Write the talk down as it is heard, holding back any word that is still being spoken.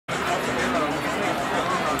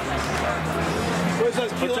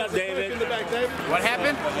What's up, David? What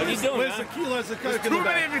happened? What are you doing, Where's the kilos of coke in the Too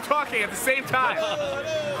many of you talking at the same time.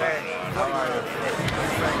 Hey,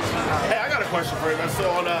 I got a question for you. I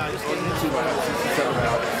saw on YouTube I have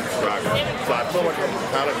 67,000 subscribers. So I feel like I'm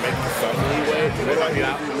kind of making some leeway. What do I do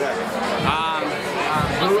next?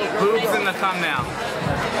 Boobs in the thumbnail.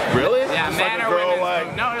 Really? Yeah, just man like or girl, women's like...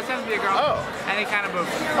 boob. No, it doesn't have to be a girl. Oh. Any kind of boob.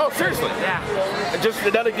 Oh, seriously? Yeah. Just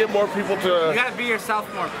that'll get more people to... You gotta be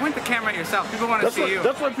yourself more. Point the camera at yourself. People want to see you.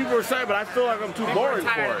 That's what people are saying, but I feel like I'm too boring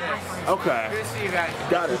for it. Okay. Good to see you guys.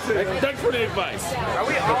 Got it. Thanks for the advice. Are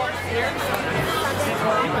we all here?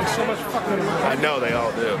 So much fucking money. I know they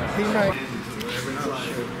all do. He might.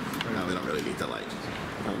 No, we don't really need the light.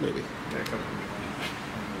 Oh, maybe.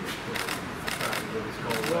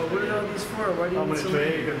 Well, what are all these for? Why do you need so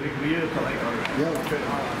many?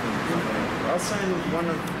 I'll sign one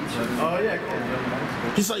of each of them. Oh, yeah, cool.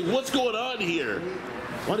 He's like, what's going on here?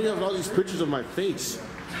 Why do you have all these pictures of my face?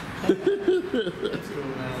 That's cool,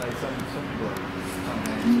 man. Like some people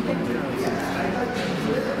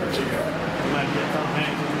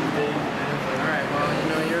Alright, well, you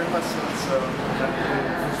know, you're hustling, so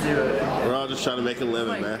let's do it. We're all just trying to make a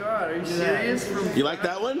living, man. Oh my god, are you serious? You like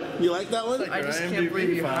that one? You like that one? I just can't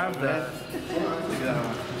believe you have that.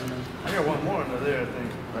 I got one more under there, I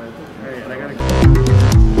think. Alright, I gotta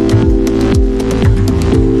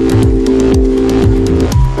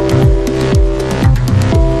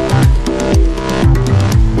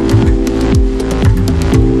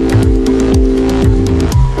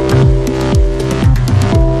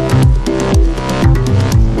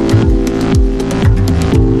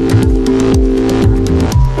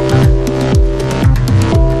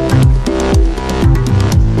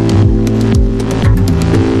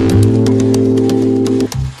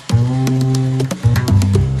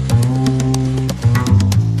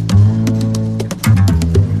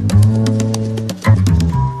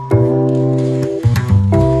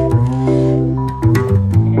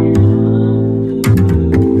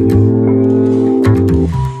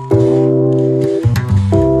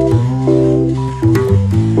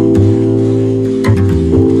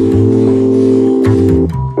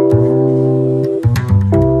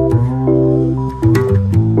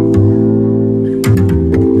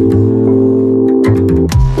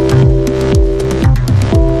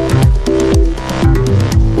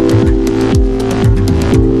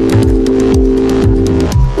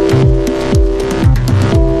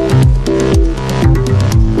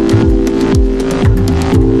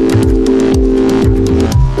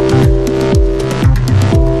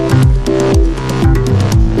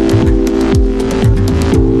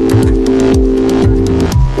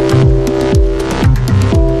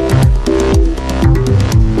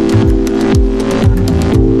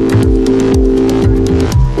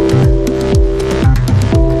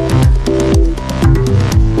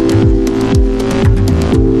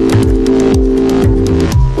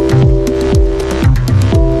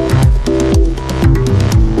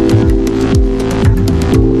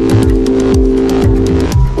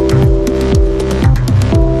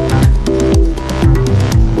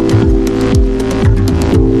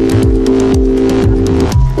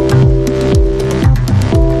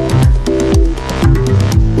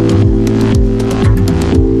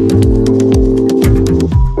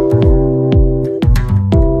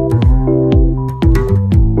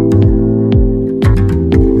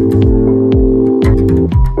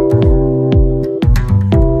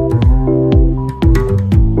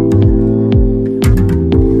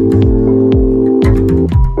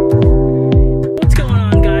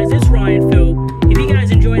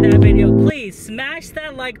smash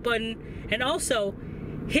that like button and also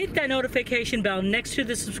hit that notification bell next to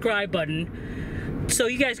the subscribe button so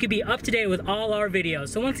you guys can be up to date with all our videos.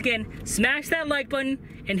 So once again, smash that like button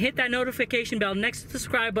and hit that notification bell next to the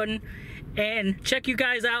subscribe button, and check you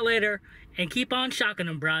guys out later and keep on shocking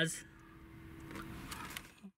them, bros.